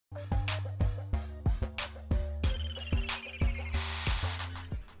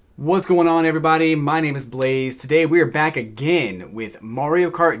What's going on, everybody? My name is Blaze. Today we are back again with Mario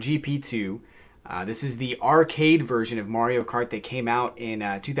Kart GP2. This is the arcade version of Mario Kart that came out in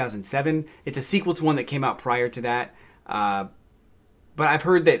 2007. It's a sequel to one that came out prior to that. But I've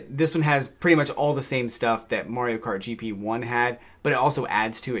heard that this one has pretty much all the same stuff that Mario Kart GP1 had, but it also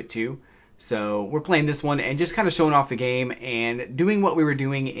adds to it too. So we're playing this one and just kind of showing off the game and doing what we were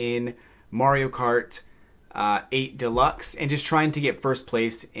doing in Mario Kart 8 Deluxe and just trying to get first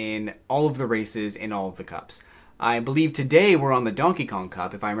place in all of the races in all of the cups. I believe today we're on the Donkey Kong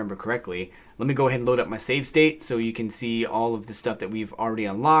Cup, if I remember correctly. Let me go ahead and load up my save state so you can see all of the stuff that we've already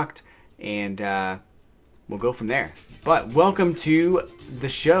unlocked, and we'll go from there. But welcome to the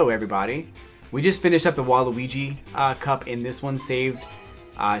show, everybody. We just finished up the Waluigi Cup in this one, saved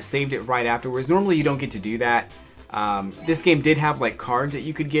it right afterwards. Normally you don't get to do that. This game did have like cards that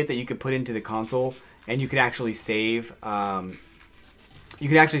you could get that you could put into the console, and you could actually save the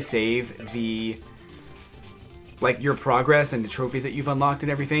your progress and the trophies that you've unlocked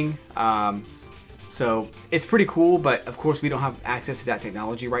and everything. So it's pretty cool, but of course we don't have access to that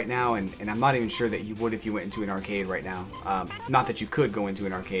technology right now, and I'm not even sure that you would if you went into an arcade right now. Not that you could go into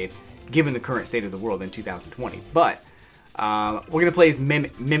an arcade given the current state of the world in 2020. But we're gonna play as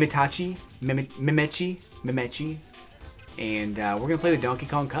Mimechi, and we're gonna play the Donkey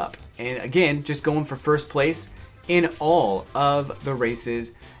Kong Cup. And again, just going for first place in all of the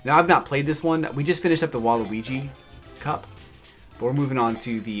races. Now, I've not played this one. We just finished up the Waluigi Cup, but we're moving on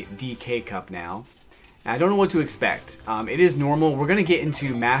to the DK Cup now. And I don't know what to expect. It is normal. We're gonna get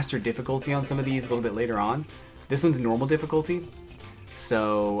into master difficulty on some of these a little bit later on. This one's normal difficulty,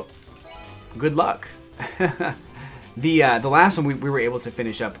 so good luck. The last one we were able to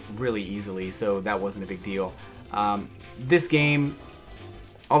finish up really easily, so that wasn't a big deal. This game,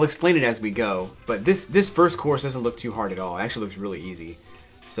 I'll explain it as we go, but this first course doesn't look too hard at all. It actually looks really easy.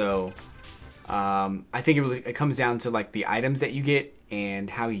 So I think it comes down to like the items that you get and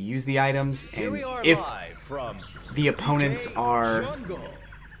how you use the items, and if the opponents are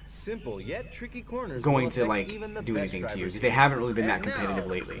simple yet tricky corners going to like do anything to you, because they haven't really been that competitive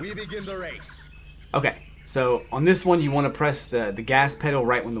lately. We begin the race. Okay, so on this one you want to press the gas pedal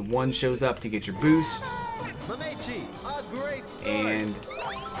right when the 1 shows up to get your boost. And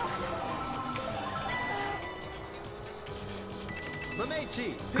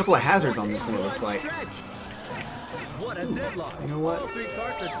a couple of hazards on this one, it looks like. You know what?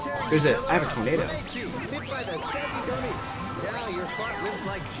 I have a tornado.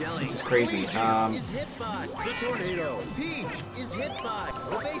 This is crazy.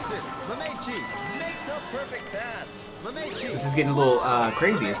 This is getting a little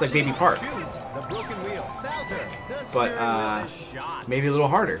crazy. It's like Baby Park, but maybe a little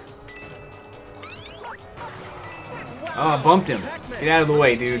harder. Oh, I bumped him. Get out of the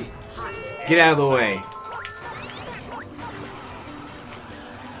way, dude. Get out of the way.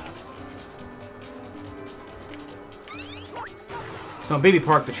 So in Baby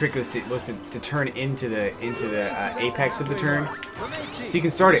Park, the trick was to turn into the apex of the turn. So you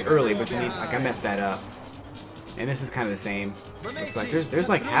can start it early, but you need, like, I messed that up. And this is kind of the same. Looks like there's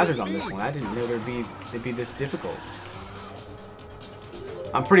like hazards on this one. I didn't know they'd be this difficult.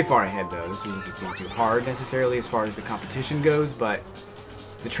 I'm pretty far ahead though. This one doesn't seem too hard necessarily as far as the competition goes, but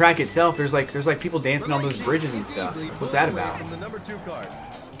the track itself, there's like people dancing on those bridges and stuff. What's that about?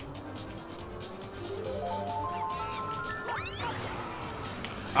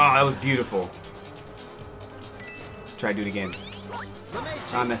 Oh, that was beautiful. Try to do it again. Oh,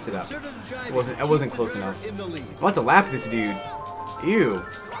 I messed it up. It wasn't close enough. I want to lap this dude. Ew.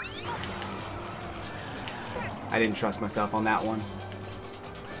 I didn't trust myself on that one.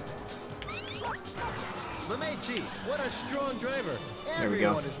 What a strong driver. There we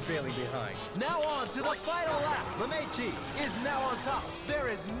go. Is trailing behind. Now on to the final lap. Is now on top. There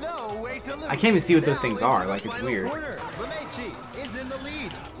is no way to lose. I can't even see what those things are. Like, it's weird. Is in the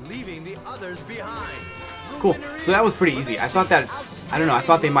lead, leaving the others behind. Cool. So that was pretty easy. I thought that, I don't know, I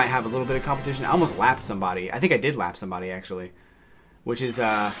thought they might have a little bit of competition. I almost lapped somebody. I think I did lap somebody, actually. Which is,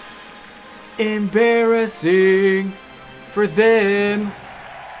 embarrassing for them.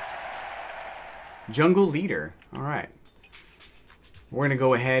 Jungle Leader. Alright. We're going to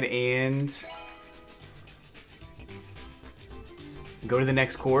go ahead and go to the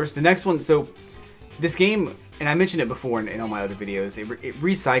next course. The next one, so this game, and I mentioned it before in all my other videos, it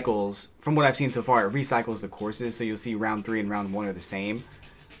recycles, from what I've seen so far, it recycles the courses. So you'll see round 3 and round 1 are the same.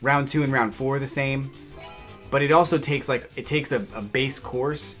 Round 2 and round 4 are the same. But it also takes a base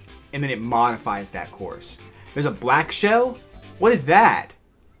course, and then it modifies that course. There's a black shell? What is that?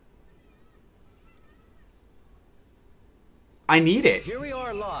 I need it. Here we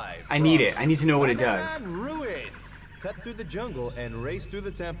are live. I need it. I need to know what it does. Ruin. Cut through the jungle and race through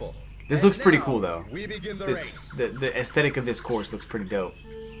the temple. This And looks pretty now, cool though. We begin the This race. the aesthetic of this course looks pretty dope.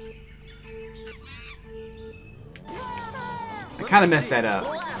 I kind of messed that up.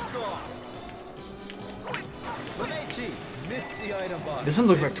 Blast off. Lamechi missed the item box. This one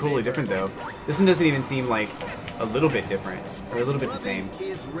looks like totally different though. This one doesn't even seem like a little bit different or a little bit the same.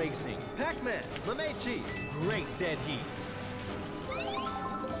 Is racing. Pac-Man, Lamechi, great dead heat.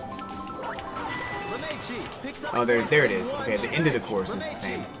 Lamechi picks up Oh, there it is. one Okay, the end of the stretch. course is the Lamechi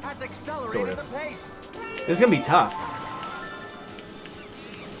same. has accelerated Sort of. the pace. This is gonna be tough.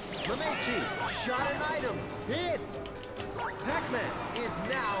 Lamechi shot an item. Hit. Pac-Man is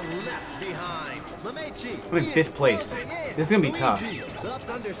now left behind. Lamechi I'm in is 5th place. closing in. This is gonna be tough. Luigi, the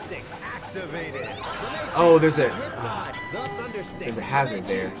thunder stick activated. Lamechi Oh, there's a- is hit by the thunder stick. there's a hazard Lamechi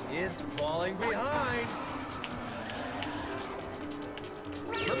there. Is falling behind.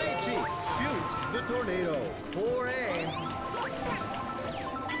 Lamechi shoots the tornado. 4 aim.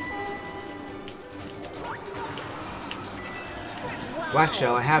 Black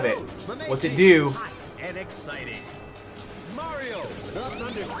shell, I have it. Lamechi, What's it do? hot and exciting. Mario, the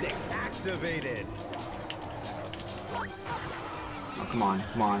thunder stick activated. Oh, come on,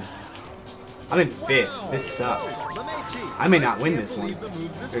 come on. I'm in 5th. This sucks. Lamechi, I may not win can't this one. believe the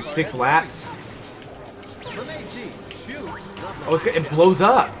move this There's far 6 has laps. taken. Lamechi shoots the Oh, it blows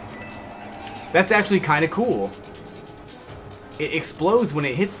up. That's actually kind of cool. It explodes when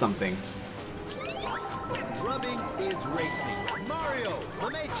it hits something. rubbing is racing. Mario,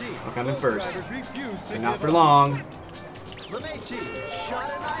 Lamechi. Okay, I'm in both 1st. drivers refuse to And not give for up. long. Lamechi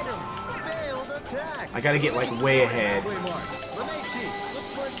shot an item. Failed attack. I gotta get like way ahead. Halfway mark. Lamechi look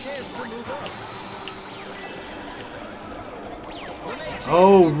for a chance to move up. Lamechi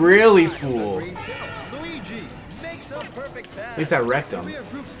Oh, is really, inside the fool. green shell. Luigi makes a perfect pass. At least I wrecked him. The rear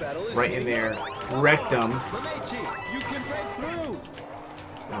groups battle is Right in heating there. up. Wrecked him. Lamechi, you can break through.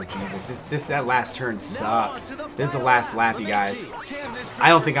 Oh, Jesus. That last turn sucks. This is the last lap, you guys. I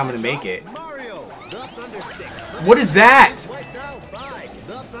don't think I'm gonna make it. Mario, the thunder stick. What is that? Wiped out by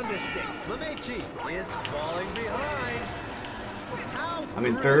the thunder stick. Lamechi is falling behind. How I'm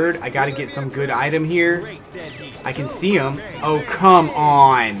in 3rd. I gotta get some good item here. great dead heat. I can see him. Oh, come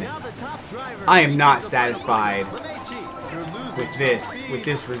on. Now the top driver I am not reaches the final satisfied point. Lamechi, you're losing with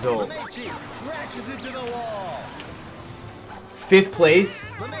this speed. result. Lamechi crashes into the wall. 5th place.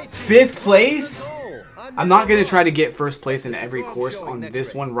 Lamechi 5th place? goal. I'm not going to try to get 1st place in every course on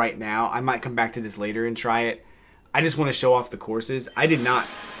this one right now. I might come back to this later and try it. I just want to show off the courses. I did not...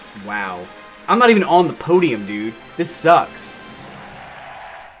 Wow. I'm not even on the podium, dude. This sucks.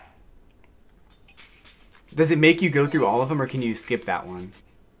 Does it make you go through all of them, or can you skip that one?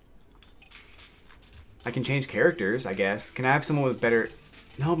 I can change characters, I guess. Can I have someone with better...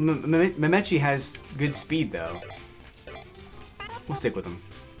 No, Memechi has good speed, though. We'll stick with him.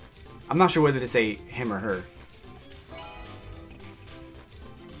 I'm not sure whether to say him or her.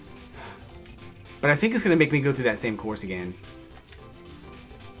 But I think it's going to make me go through that same course again.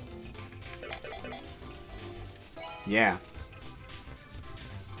 Yeah.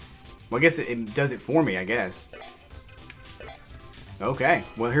 Well, I guess it does it for me, I guess. Okay,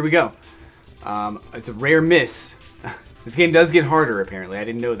 well, here we go. It's a rare miss. This game does get harder, apparently. I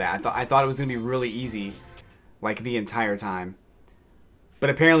didn't know that. I thought it was going to be really easy, like, the entire time. But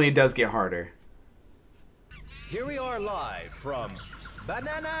apparently it does get harder. Here we are live from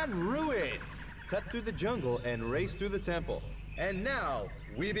Banana Ruin. Cut through the jungle and race through the temple. And now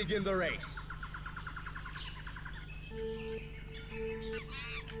we begin the race.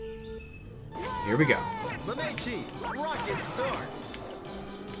 Here we go. Lamechi, rocket start.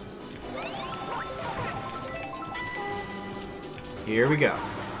 Here we go.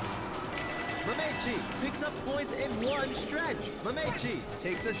 Lamechi picks up points in one stretch. Lamechi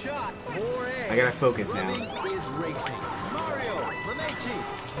takes the shot. 4A. I gotta focus now. Rubbing is racing. Mario,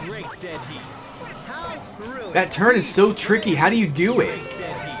 Lamechi, great dead heat. How thrilling. That turn is so tricky. How do you do it? Great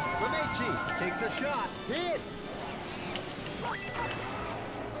dead heat. Lamechi takes the shot. Hit.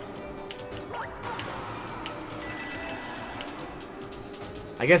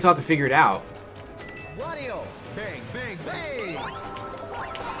 I guess I'll have to figure it out. Wario, bang, bang, bang.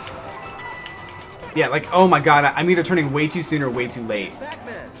 Yeah, like, oh my god, I'm either turning way too soon or way too late.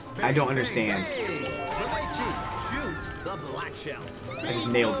 Pac-Man, I don't bang, understand. bang, bang. Lamechi shoots the black shell. I just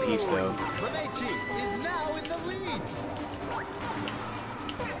nailed Peach, though. Lamechi is now in the lead.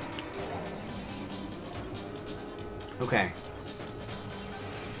 Okay.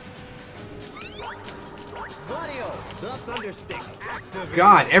 Wario, the thunder stick activated.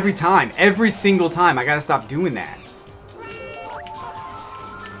 God, every time. Every single time. I gotta stop doing that.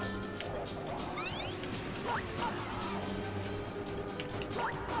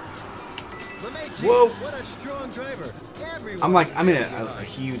 Whoa! What a strong driver. I'm in a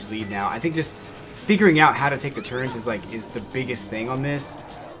huge lead now. I think just figuring out how to take the turns is the biggest thing on this.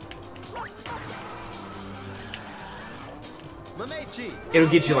 It'll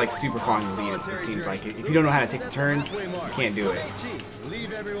get you like super far in the lead. It seems like if you don't know how to take the turns, you can't do it.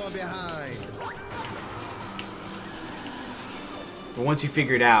 Leave everyone behind. But once you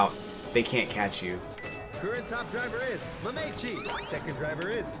figure it out, they can't catch you. Current top driver is Mamechi. Second driver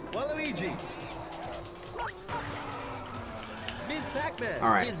is Waluigi. Ms. Pac-Man. All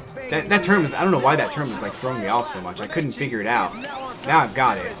right, that turn was, I don't know why that turn was like throwing me off so much. I couldn't figure it out. Now I've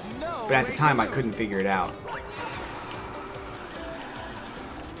got it, but at the time I couldn't figure it out.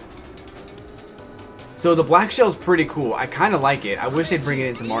 So the black shell's pretty cool. I kind of like it. I wish they'd bring it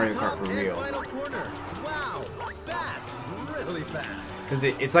into Mario Kart for real. Wow, fast, really fast. Because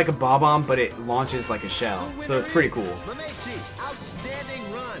it's like a bob-omb, but it launches like a shell. So it's pretty cool.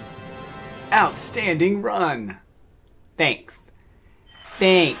 Outstanding run. Outstanding run. Thanks.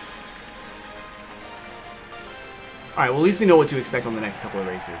 Thanks. Alright, well at least we know what to expect on the next couple of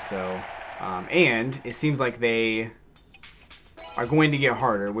races. So, and it seems like they are going to get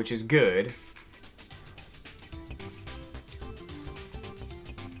harder, which is good.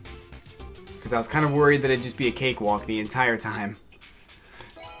 Because I was kind of worried that it'd just be a cakewalk the entire time.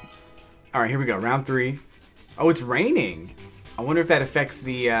 Alright, here we go. Round 3. Oh, it's raining. I wonder if that affects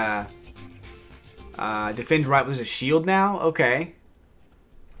the defend right. There's a shield now? Okay.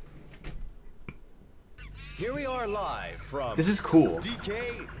 Here we are live from This is cool.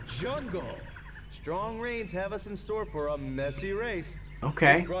 DK Jungle. Strong rains have us in store for a messy race.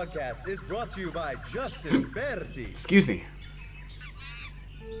 Okay. This broadcast is brought to you by Justin Berti. Excuse me.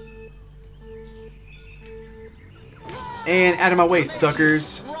 And out of my way,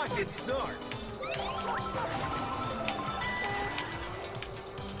 suckers. Rocket start.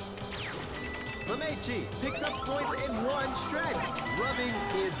 Mamechi picks up points in one stretch. Rubbing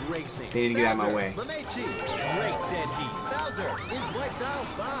is racing. They need to get out of my way. Mamechi, great dead heat. Bowser is wiped out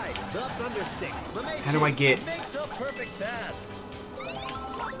by the Thunderstick. Mamechi How do I get... makes a perfect pass.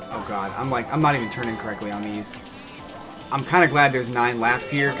 Oh god, I'm not even turning correctly on these. I'm kind of glad there's 9 laps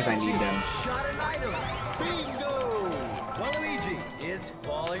here because I need them. Shot an item. Bingo! Waluigi is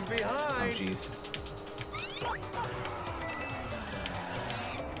falling Oh behind. jeez.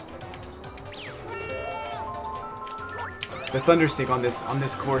 The Thunderstick on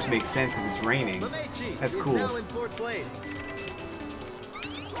this course makes sense because it's raining. Mamechi That's is cool. now in 4th place.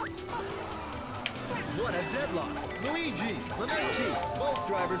 What a deadlock. Luigi, Mamechi, both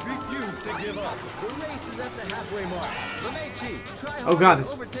drivers refuse to give up. The race is at the halfway mark. Mamechi, try Oh god, to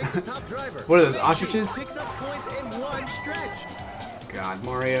overtake the top driver. what are those, Mamechi ostriches? picks up points in one stretch. God,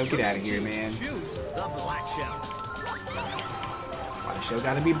 Mario, get out of here, Mamechi man. shoots the black shell. Why the shell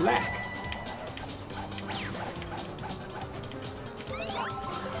gotta be black?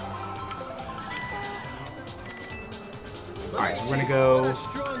 Alright, so we're gonna go. What a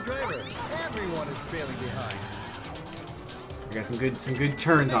strong driver. Everyone is trailing behind. I got some good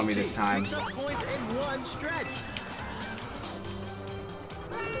turns on me this time. Picks up points in one stretch.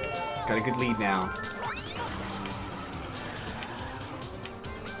 Got a good lead now.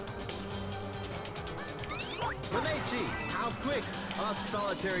 Mamechi, how quick a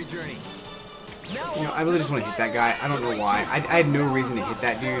solitary journey. Now You know, I really just want to hit that guy. I don't know why. I had no reason to hit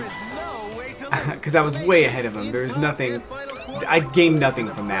that dude. no way to Because I was way ahead of him. There was nothing. I gained nothing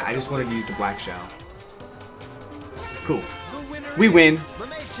from that. I just wanted to use the black shell. Cool. We win.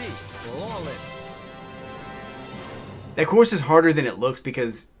 Mamechi, flawless. That course is harder than it looks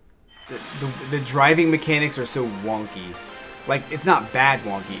because the driving mechanics are so wonky. Like, it's not bad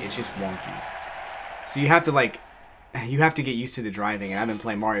wonky, it's just wonky. So you have to get used to the driving, and I've been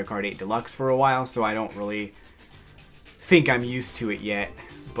playing Mario Kart 8 Deluxe for a while, so I don't really think I'm used to it yet.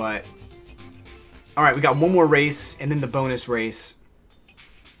 But, alright, we got one more race, and then the bonus race.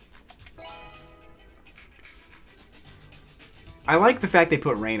 I like the fact they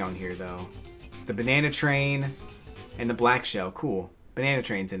put rain on here, though. The banana train and the black shell. Cool. Banana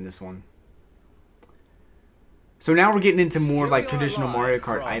train's in this one. So now we're getting into more like traditional Mario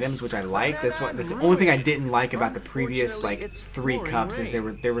Kart items, which I like. That's the only thing I didn't like about the previous like 3 cups is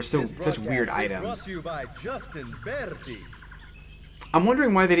there were such weird items. I'm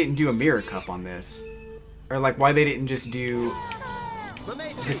wondering why they didn't do a mirror cup on this, or like why they didn't just do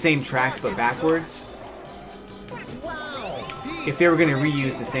the same tracks but backwards. If they were going to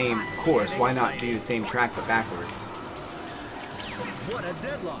reuse the same course, why not do the same track but backwards? What a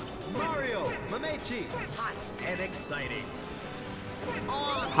deadlock! Mario, Mamechi, hot and exciting.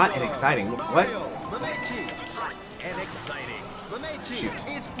 Awesome. Hot and exciting? What? Mario, Mamechi, hot and exciting. Shoot.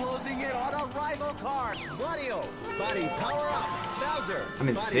 is closing in on a rival car. Mario, body power up. Bowser, I'm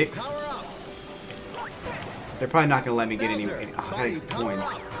in body 6th. power up. They're probably not going to let me get any. Bowser, Oh, I gotta body get some power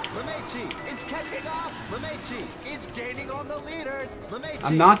points. up. Luigi is catching up. Luigi is gaining on the leaders. Luigi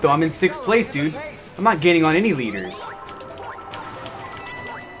I'm not, though. I'm in has 6th place, accelerated dude. the pace. I'm not gaining on any leaders.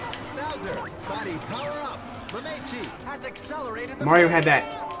 Bowser, body power up. Luigi has accelerated the Mario pace.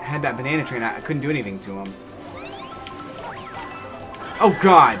 had that banana train. I couldn't do anything to him. Oh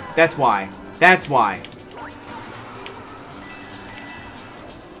God, that's why. That's why.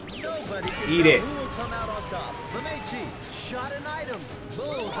 Nobody can Eat tell it. who will come out on top. Luigi shot an item.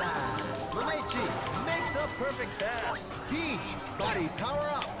 Bullseye. Luigi makes a perfect pass. Peach, body power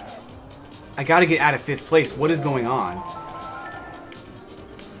up. I gotta get out of 5th place. What is going on?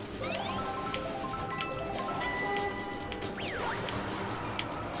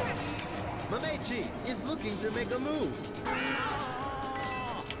 Luigi is looking to make a move.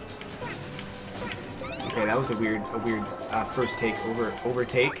 Okay, that was a weird first take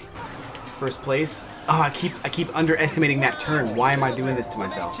overtake. First place. Oh, I keep underestimating that turn. Why am I doing this to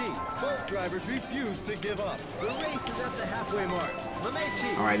myself? Luigi, both drivers refuse to give up. The race is at the halfway mark.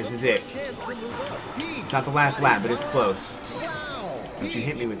 Luigi, All right, this is it. chance to move up. Peach, It's not the last lap, but it's close. wow. Don't you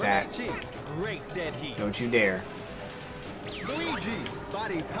hit me with that. Luigi, great dead heat. Don't you dare. Luigi,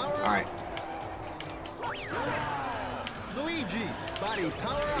 body power up. All right, Luigi, body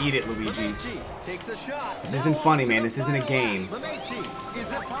power up. eat it, Luigi. Luigi takes a shot. This isn't funny, man. This isn't a game. Luigi,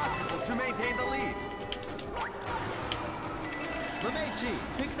 is it possible to maintain the lead? Luigi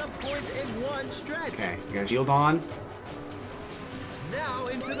picks up points in one stretch. Okay, you got shield on. Now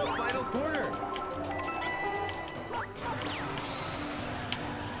into the final corner.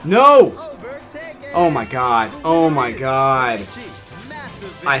 No! Overtaken. Oh my God. Oh my God. Luigi,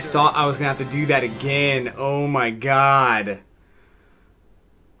 massive I victory. thought I was gonna have to do that again. Oh my God.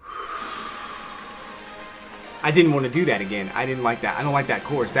 I didn't want to do that again. I didn't like that. I don't like that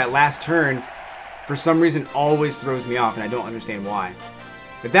course. That last turn, for some reason, always throws me off, and I don't understand why.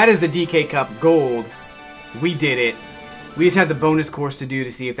 But that is the DK Cup Gold. We did it. We just had the bonus course to do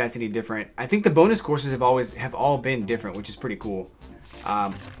to see if that's any different. I think the bonus courses have all been different, which is pretty cool.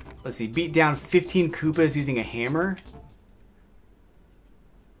 Let's see. Beat down 15 Koopas using a hammer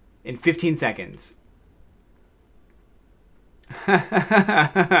in 15 seconds.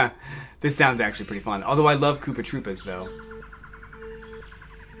 This sounds actually pretty fun. Although I love Koopa Troopas, though.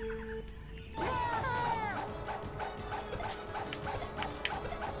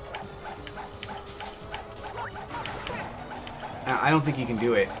 I don't think you can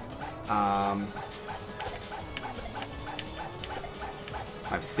do it. I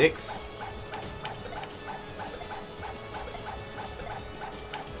have 6.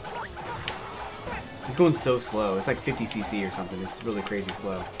 He's going so slow. It's like 50 cc or something. It's really crazy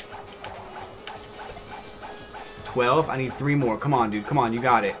slow. 12. I need 3 more. Come on, dude. Come on. You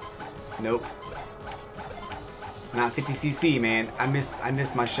got it. Nope. Not 50 cc, man. I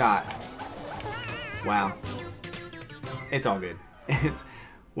missed my shot. Wow. It's all good. It's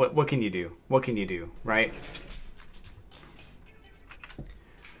what can you do? What can you do, right?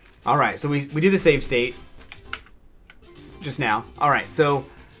 All right. So we did the save state just now. All right. So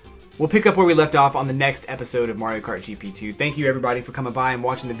we'll pick up where we left off on the next episode of Mario Kart GP2. Thank you, everybody, for coming by and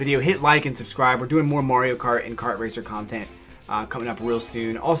watching the video. Hit like and subscribe. We're doing more Mario Kart and Kart Racer content coming up real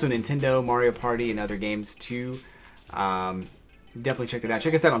soon. Also, Nintendo, Mario Party, and other games, too. Definitely check that out.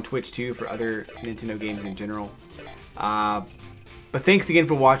 Check us out on Twitch, too, for other Nintendo games in general. But thanks again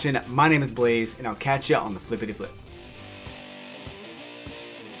for watching. My name is Blaze, and I'll catch you on the flippity flip.